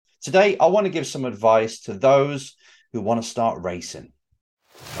Today, I want to give some advice to those who want to start racing.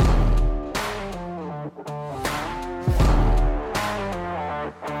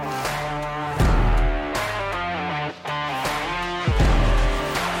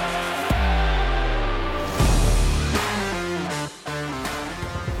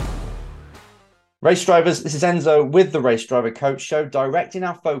 Race drivers, this is Enzo with the Race Driver Coach Show, directing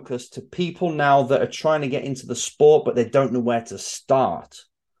our focus to people now that are trying to get into the sport, but they don't know where to start.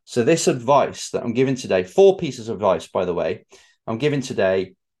 So this advice that I'm giving today, 4 pieces of advice, by the way, I'm giving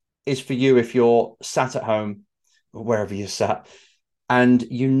today is for you if you're sat at home or wherever you're sat and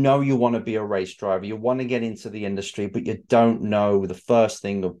you know you want to be a race driver, you want to get into the industry, but you don't know the first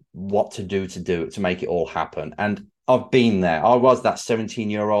thing of what to do it to make it all happen. And I've been there. I was that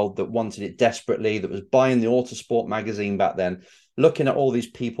 17-year-old that wanted it desperately, that was buying the Autosport magazine back then, looking at all these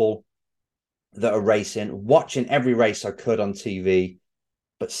people that are racing, watching every race I could on TV.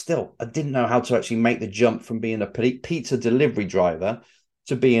 But still, I didn't know how to actually make the jump from being a pizza delivery driver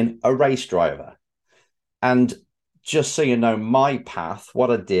to being a race driver. And just so you know my path,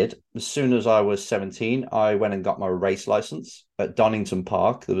 what I did, as soon as I was 17, I went and got my race license at Donington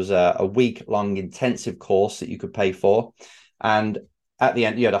Park. There was a week-long intensive course that you could pay for. And at the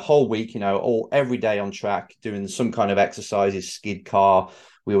end, you had a whole week, every day on track, doing some kind of exercises, skid car.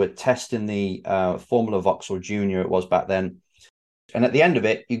 We were testing the Formula Vauxhall Junior, it was back then. And at the end of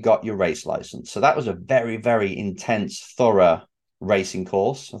it, you got your race license. So that was a very, very intense, thorough racing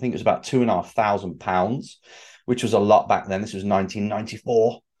course. I think it was about £2,500, which was a lot back then. This was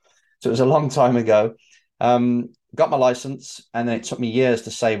 1994. So it was a long time ago. Got my license, and then it took me years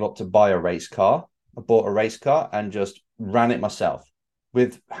to save up to buy a race car. I bought a race car and just ran it myself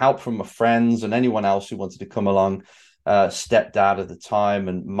with help from my friends and anyone else who wanted to come along. Stepdad at the time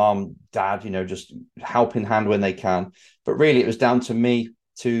and mom, dad, just helping hand when they can. But really, it was down to me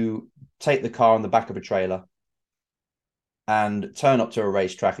to take the car on the back of a trailer and turn up to a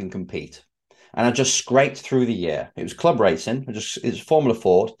racetrack and compete. And I just scraped through the year. It was club racing. It's Formula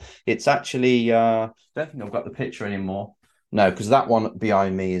Ford. It's actually, I don't think I've got the picture anymore. No, because that one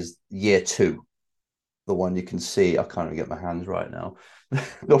behind me is year 2. The one you can see. I can't even get my hands right now.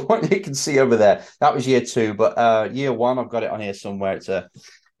 The one you can see over there, that was year 2. But year 1, I've got it on here somewhere. It's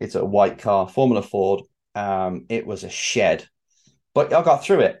a white car, Formula Ford. It was a shed. But I got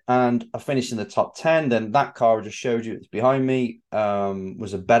through it and I finished in the top 10. Then that car I just showed you, it's behind me,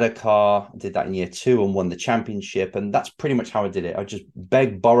 was a better car. I did that in year 2 and won the championship. And that's pretty much how I did it. I just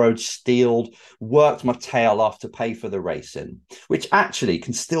begged, borrowed, stealed, worked my tail off to pay for the racing, which actually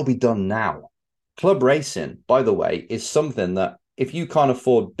can still be done now. Club racing, by the way, is something that if you can't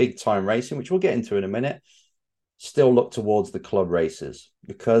afford big time racing, which we'll get into in a minute, still look towards the club races,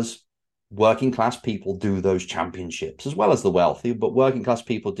 because working class people do those championships as well as the wealthy, but working class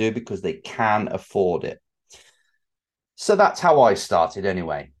people do because they can afford it. So that's how I started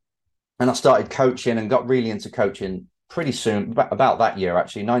anyway. And I started coaching and got really into coaching pretty soon, about that year,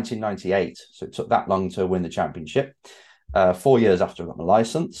 actually, 1998. So it took that long to win the championship. 4 years after I got my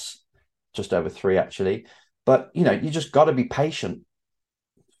license, just over 3, actually. But, you just got to be patient.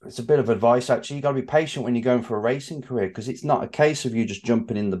 It's a bit of advice, actually. You got to be patient when you're going for a racing career, because it's not a case of you just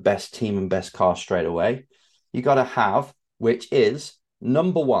jumping in the best team and best car straight away. You got to have, which is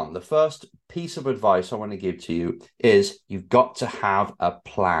number 1, the first piece of advice I want to give to you is you've got to have a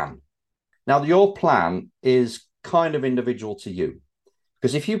plan. Now, your plan is kind of individual to you,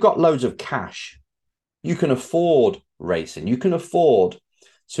 because if you've got loads of cash, you can afford racing. You can afford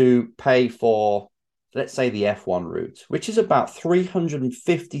to pay for, let's say, the F1 route, which is about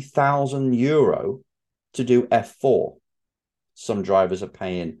 €350,000 to do F4. Some drivers are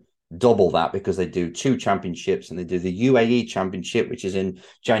paying double that because they do 2 championships and they do the UAE championship, which is in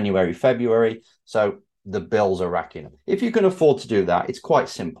January, February. So the bills are racking up. If you can afford to do that, it's quite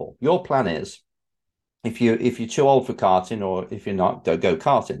simple. Your plan is, if you're too old for karting, or if you're not, don't go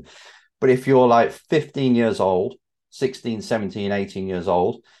karting. But if you're like 15 years old, 16, 17, 18 years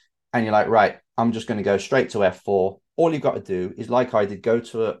old, and you're like, right, I'm just going to go straight to F4. All you've got to do is, like I did, go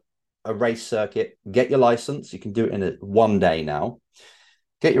to a race circuit, get your license. You can do it in one day now.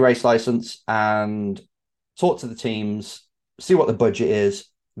 Get your race license and talk to the teams, see what the budget is,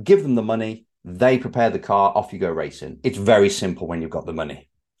 give them the money. They prepare the car, off you go racing. It's very simple when you've got the money.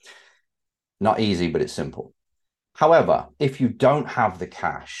 Not easy, but it's simple. However, if you don't have the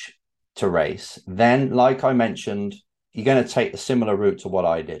cash to race, then, like I mentioned, you're going to take a similar route to what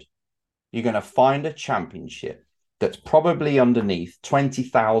I did. You're going to find a championship that's probably underneath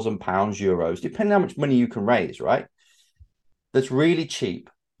 £20,000 euros, depending on how much money you can raise, right? That's really cheap,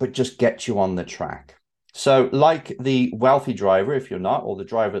 but just gets you on the track. So, like the wealthy driver, if you're not, or the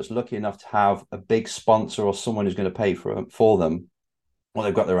driver that's lucky enough to have a big sponsor or someone who's going to pay for them, or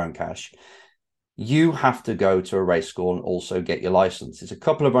they've got their own cash, you have to go to a race school and also get your license. It's a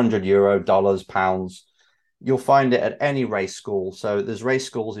couple of €100, dollars, pounds. You'll find it at any race school. So there's race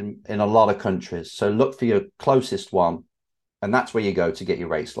schools in a lot of countries. So look for your closest one, and that's where you go to get your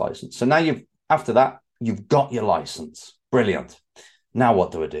race license. So now after that, you've got your license. Brilliant. Now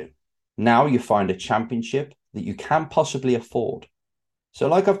what do I do? Now you find a championship that you can possibly afford. So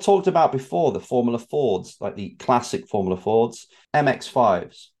like I've talked about before, the Formula Fords, like the classic Formula Fords,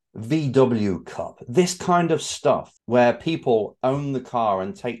 MX5s, VW Cup, this kind of stuff where people own the car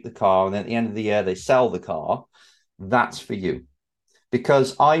and take the car, and at the end of the year, they sell the car. That's for you.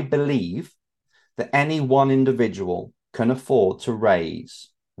 Because I believe that any one individual can afford to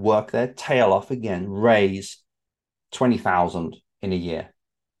work their tail off again, raise 20,000 in a year,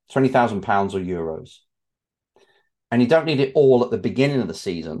 £20,000 or euros. And you don't need it all at the beginning of the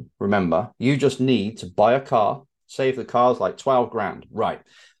season. Remember, you just need to buy a car, say if the car's like 12 grand. Right.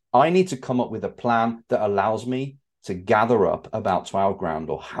 I need to come up with a plan that allows me to gather up about 12 grand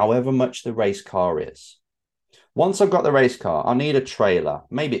or however much the race car is. Once I've got the race car, I need a trailer.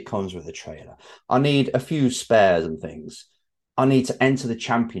 Maybe it comes with a trailer. I need a few spares and things. I need to enter the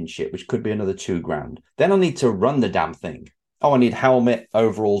championship, which could be another 2 grand. Then I need to run the damn thing. Oh, I need helmet,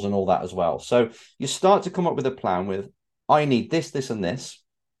 overalls, and all that as well. So you start to come up with a plan with, I need this, this, and this.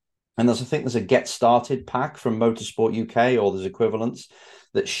 And I think there's a get started pack from Motorsport UK, or there's equivalents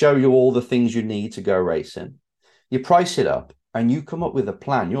that show you all the things you need to go racing. You price it up and you come up with a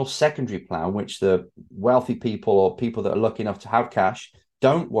plan, your secondary plan, which the wealthy people or people that are lucky enough to have cash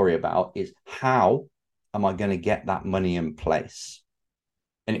don't worry about, is how am I going to get that money in place?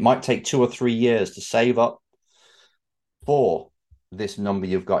 And it might take 2 or 3 years to save up for this number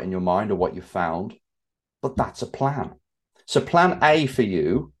you've got in your mind or what you found, but that's a plan. So plan A for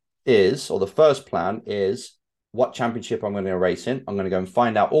you is, or the first plan is, what championship I'm going to race in. I'm going to go and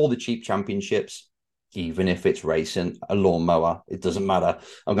find out all the cheap championships, even if it's racing a lawnmower, it doesn't matter.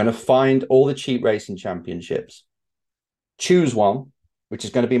 I'm going to find all the cheap racing championships, choose one, which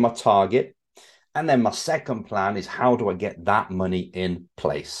is going to be my target. And then my second plan is, how do I get that money in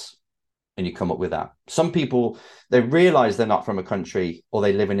place? And you come up with that. Some people, they realize they're not from a country, or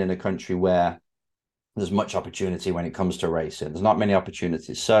they live in a country where there's much opportunity when it comes to racing. There's not many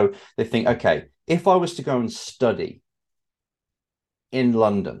opportunities. So they think, okay, if I was to go and study in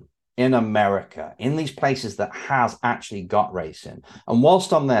London, in America, in these places that has actually got racing, and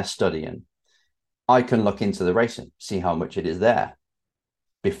whilst I'm there studying, I can look into the racing, see how much it is there.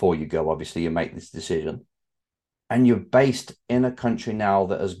 Before you go, obviously, you make this decision. And you're based in a country now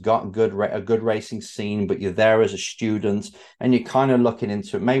that has got a good racing scene, but you're there as a student and you're kind of looking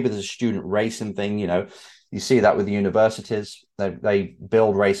into it. Maybe there's a student racing thing, you see that with the universities. They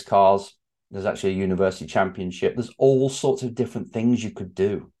build race cars. There's actually a university championship. There's all sorts of different things you could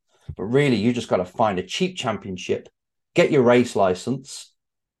do. But really, you just got to find a cheap championship, get your race license,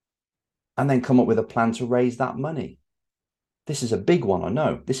 and then come up with a plan to raise that money. This is a big one, I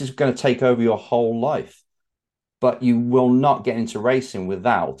know. This is going to take over your whole life. But you will not get into racing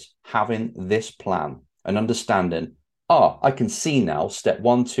without having this plan and understanding, I can see now step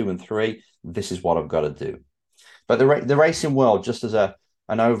 1, 2, and 3. This is what I've got to do. But the racing world, just as an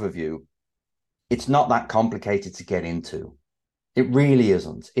overview, it's not that complicated to get into. It really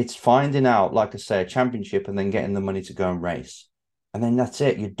isn't. It's finding out, like I say, a championship and then getting the money to go and race. And then that's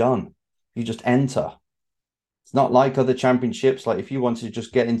it. You're done. You just enter. It's not like other championships. Like if you wanted to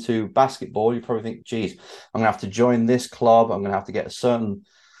just get into basketball, you probably think, geez, I'm going to have to join this club. I'm going to have to get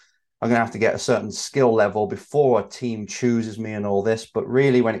a certain skill level before a team chooses me and all this. But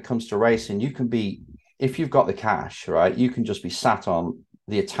really, when it comes to racing, you can be, if you've got the cash, right, you can just be sat on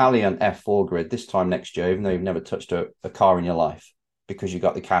the Italian F4 grid this time next year, even though you've never touched a car in your life, because you've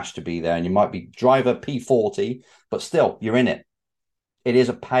got the cash to be there. And you might be driver P40, but still, you're in it. It is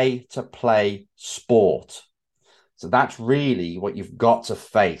a pay-to-play sport. So that's really what you've got to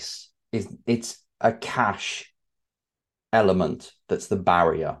face. It's a cash element that's the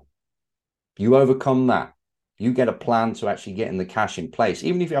barrier. You overcome that. You get a plan to actually getting the cash in place.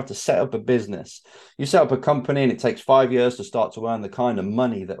 Even if you have to set up a business, you set up a company and it takes 5 years to start to earn the kind of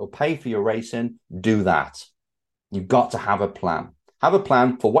money that will pay for your racing, do that. You've got to have a plan. Have a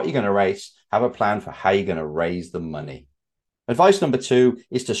plan for what you're going to race. Have a plan for how you're going to raise the money. Advice number 2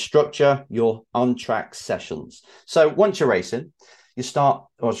 is to structure your on-track sessions. So once you're racing, you start,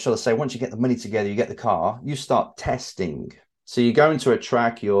 or shall I say, once you get the money together, you get the car, you start testing. So you go into a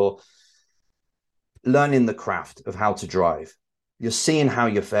track, you're learning the craft of how to drive. You're seeing how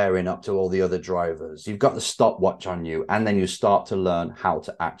you're faring up to all the other drivers. You've got the stopwatch on you, and then you start to learn how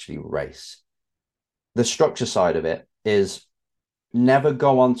to actually race. The structure side of it is never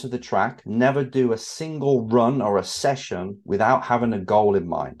go onto the track, never do a single run or a session without having a goal in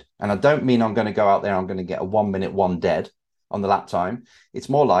mind. And I don't mean I'm going to go out there, I'm going to get a 1 minute, one dead on the lap time. It's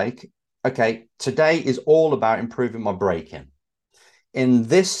more like, okay, today is all about improving my braking. In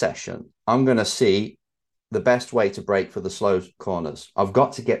this session, I'm going to see the best way to brake for the slow corners. I've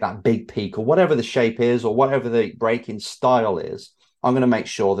got to get that big peak or whatever the shape is or whatever the braking style is. I'm going to make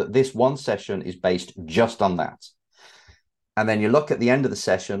sure that this one session is based just on that. And then you look at the end of the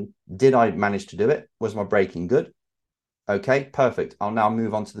session. Did I manage to do it? Was my braking good? Okay, perfect. I'll now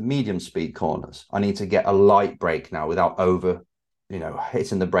move on to the medium speed corners. I need to get a light brake now without over,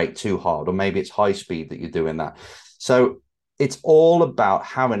 hitting the brake too hard, or maybe it's high speed that you're doing that. So it's all about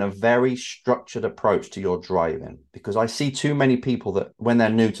having a very structured approach to your driving, because I see too many people that when they're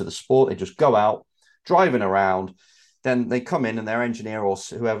new to the sport, they just go out driving around. Then they come in and their engineer or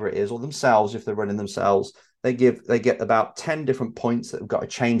whoever it is, or themselves, if they're running themselves, they get about 10 different points that have got to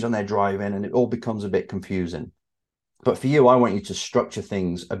change on their driving, and it all becomes a bit confusing. But for you, I want you to structure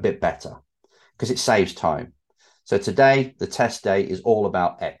things a bit better because it saves time. So today, the test day is all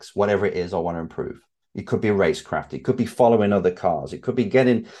about X, whatever it is I want to improve. It could be racecraft. It could be following other cars. It could be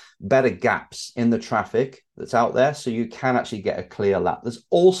getting better gaps in the traffic that's out there so you can actually get a clear lap. There's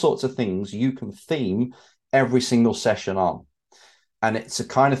all sorts of things you can theme every single session on. And it's a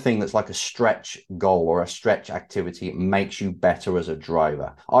kind of thing that's like a stretch goal or a stretch activity. It makes you better as a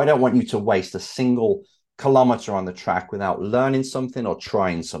driver. I don't want you to waste a single kilometer on the track without learning something or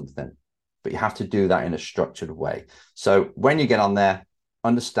trying something. But you have to do that in a structured way. So when you get on there,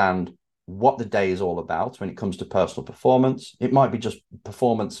 understand what the day is all about when it comes to personal performance. It might be just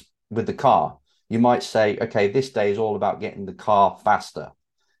performance with the car. You might say, okay, this day is all about getting the car faster,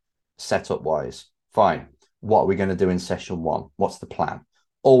 setup wise. Fine. What are we going to do in session one? What's the plan?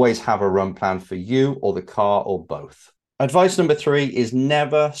 Always have a run plan for you or the car or both. Advice number 3 is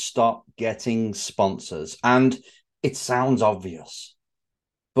never stop getting sponsors. And it sounds obvious,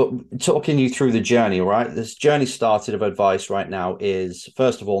 but talking you through the journey, right? This journey started of advice right now is,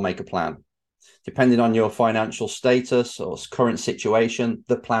 first of all, make a plan. Depending on your financial status or current situation,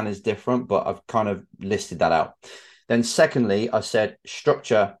 the plan is different, but I've kind of listed that out. Then secondly, I said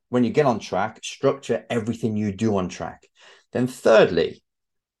structure, when you get on track, structure everything you do on track. Then thirdly,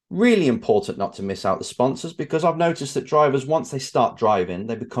 really important not to miss out the sponsors, because I've noticed that drivers, once they start driving,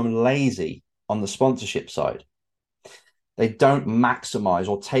 they become lazy on the sponsorship side. They don't maximize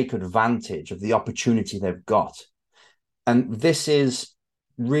or take advantage of the opportunity they've got. And this is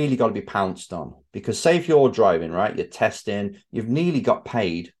really got to be pounced on, because say if you're driving, right, you're testing, you've nearly got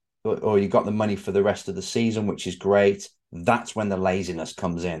paid or you got the money for the rest of the season, which is great. That's when the laziness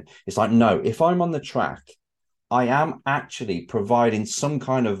comes in. It's like, no, if I'm on the track, I am actually providing some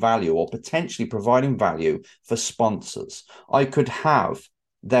kind of value or potentially providing value for sponsors. I could have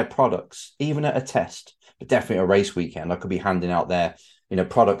their products, even at a test, but definitely a race weekend. I could be handing out their,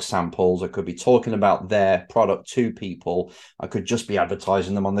 product samples. I could be talking about their product to people. I could just be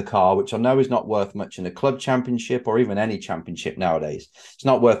advertising them on the car, which I know is not worth much in a club championship or even any championship nowadays. It's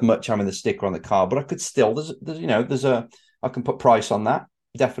not worth much having the sticker on the car, but I could still, I can put price on that.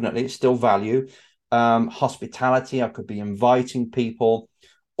 Definitely, it's still value. Hospitality, I could be inviting people.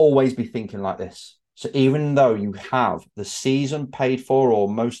 Always be thinking like this. So even though you have the season paid for or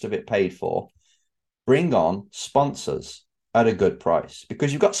most of it paid for, bring on sponsors at a good price,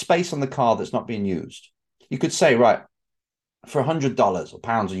 because you've got space on the car that's not being used. You could say, right, for $100 or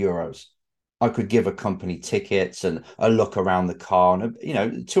pounds or euros, I could give a company tickets and a look around the car,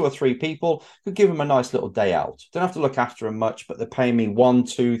 and 2 or 3 people could give them a nice little day out. Don't have to look after them much, but they're paying me 100,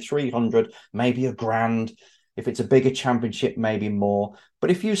 200, 300, maybe £1,000. If it's a bigger championship, maybe more.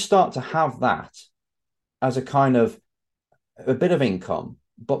 But if you start to have that as a kind of a bit of income,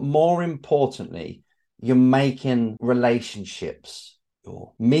 but more importantly, you're making relationships,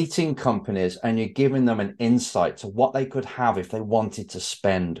 you're meeting companies, and you're giving them an insight to what they could have if they wanted to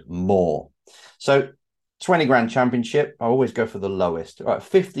spend more. So 20 grand championship, I always go for the lowest. All right,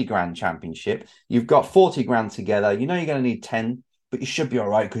 50 grand championship, you've got 40 grand together. You're going to need 10, but you should be all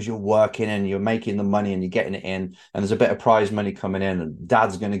right because you're working and you're making the money and you're getting it in, and there's a bit of prize money coming in, and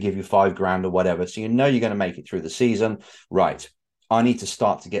dad's going to give you 5 grand or whatever. So you're going to make it through the season. Right. I need to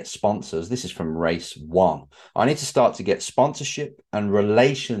start to get sponsors. This is from race 1. I need to start to get sponsorship and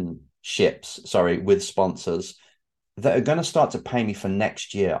relationships, with sponsors that are going to start to pay me for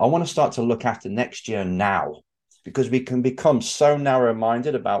next year. I want to start to look after next year now, because we can become so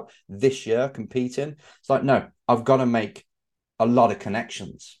narrow-minded about this year competing. It's like, no, I've got to make a lot of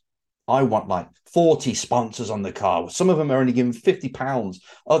connections. I want like 40 sponsors on the car. Some of them are only giving £50.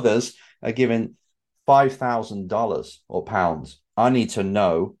 Others are giving $5,000 or pounds. I need to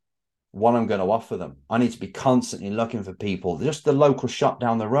know what I'm going to offer them. I need to be constantly looking for people. Just the local shop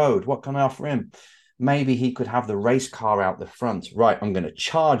down the road. What can I offer him? Maybe he could have the race car out the front. Right, I'm going to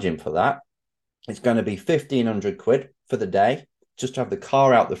charge him for that. It's going to be 1,500 quid for the day just to have the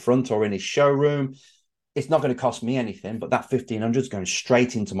car out the front or in his showroom. It's not going to cost me anything, but that 1,500 is going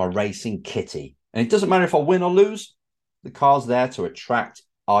straight into my racing kitty. And it doesn't matter if I win or lose. The car's there to attract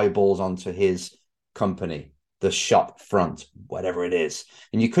eyeballs onto his company, the shop front, whatever it is.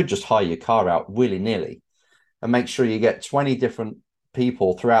 And you could just hire your car out willy-nilly and make sure you get 20 different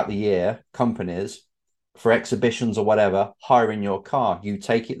people throughout the year, companies, for exhibitions or whatever, hiring your car. You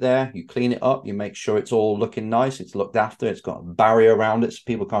take it there, you clean it up, you make sure it's all looking nice, it's looked after, it's got a barrier around it so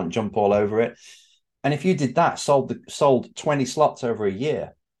people can't jump all over it. And if you did that, sold 20 slots over a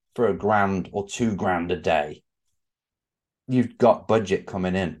year for £1,000 or £2,000 a day, you've got budget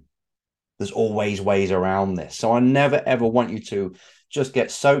coming in. There's always ways around this. So I never, ever want you to just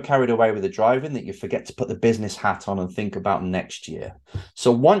get so carried away with the driving that you forget to put the business hat on and think about next year.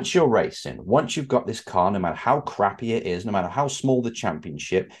 So once you're racing, once you've got this car, no matter how crappy it is, no matter how small the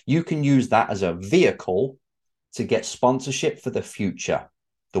championship, you can use that as a vehicle to get sponsorship for the future.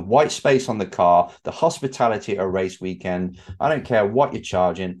 The white space on the car, the hospitality at a race weekend. I don't care what you're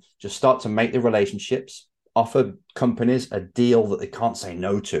charging. Just start to make the relationships, offer companies a deal that they can't say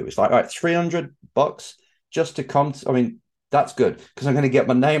no to. It's like, all right, $300 just to come. I mean, that's good because I'm going to get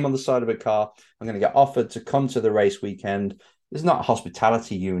my name on the side of a car. I'm going to get offered to come to the race weekend. There's not a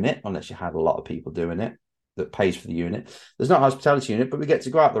hospitality unit unless you had a lot of people doing it that pays for the unit. There's not a hospitality unit, but we get to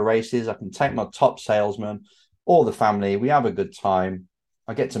go out the races. I can take my top salesman or the family. We have a good time.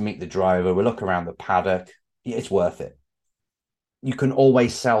 I get to meet the driver. We look around the paddock. It's worth it. You can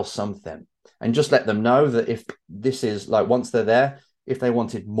always sell something and just let them know that if this is like once they're there, if they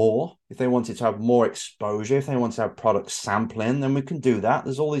wanted more, if they wanted to have more exposure, if they want to have product sampling, then we can do that.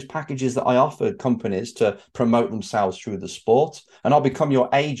 There's all these packages that I offer companies to promote themselves through the sport. And I'll become your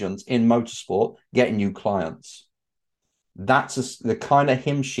agent in motorsport, getting you clients. That's the kind of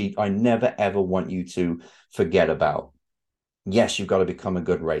hymn sheet I never, ever want you to forget about. Yes, you've got to become a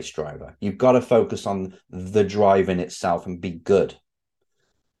good race driver. You've got to focus on the driving itself and be good.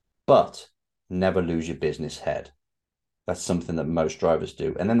 But never lose your business head. That's something that most drivers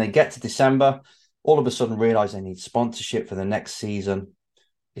do. And then they get to December, all of a sudden realize they need sponsorship for the next season.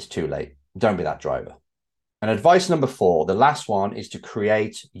 It's too late. Don't be that driver. And advice number 4, the last one, is to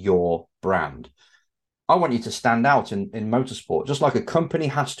create your brand. I want you to stand out in motorsport. Just like a company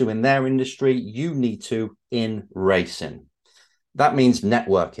has to in their industry, you need to in racing. That means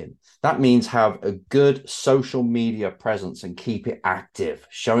networking. That means have a good social media presence and keep it active,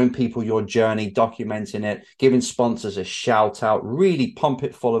 showing people your journey, documenting it, giving sponsors a shout out, really pump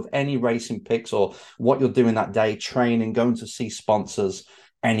it full of any racing pics or what you're doing that day, training, going to see sponsors,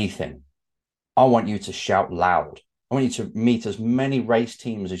 anything. I want you to shout loud. I want you to meet as many race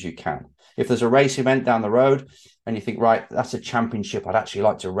teams as you can. If there's a race event down the road and you think, right, that's a championship I'd actually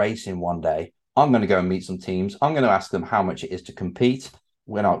like to race in one day, I'm going to go and meet some teams. I'm going to ask them how much it is to compete.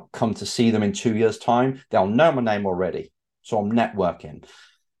 When I come to see them in 2 years' time, they'll know my name already. So I'm networking.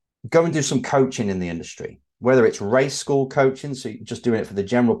 Go and do some coaching in the industry, whether it's race school coaching, so you're just doing it for the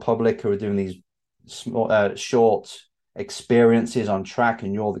general public who are doing these small, short experiences on track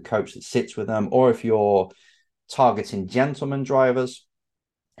and you're the coach that sits with them, or if you're targeting gentleman drivers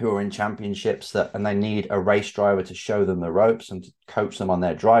who are in championships and they need a race driver to show them the ropes and to coach them on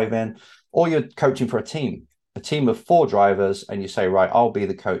their driving, or you're coaching for a team of 4 drivers and you say, right, I'll be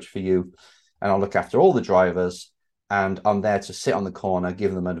the coach for you and I'll look after all the drivers and I'm there to sit on the corner,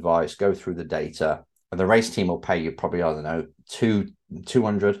 give them advice, go through the data, and the race team will pay you probably, I don't know,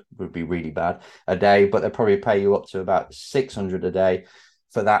 200 would be really bad a day, but they'll probably pay you up to about 600 a day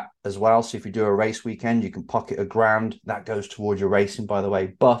for that as well. So if you do a race weekend, you can pocket £1,000. That goes towards your racing, by the way,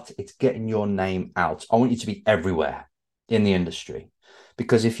 but it's getting your name out. I want you to be everywhere in the industry.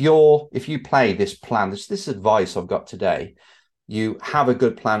 Because if you play this plan, this advice I've got today, you have a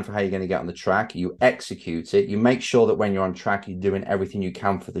good plan for how you're going to get on the track, you execute it, you make sure that when you're on track, you're doing everything you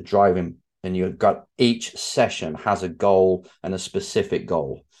can for the driving, and you've got each session has a goal and a specific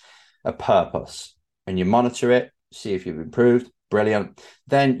goal, a purpose, and you monitor it, see if you've improved. Brilliant.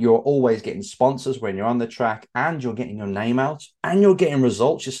 Then you're always getting sponsors when you're on the track and you're getting your name out and you're getting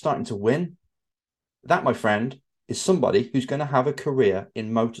results. You're starting to win. That, my friend, is somebody who's going to have a career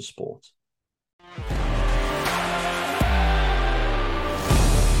in motorsport.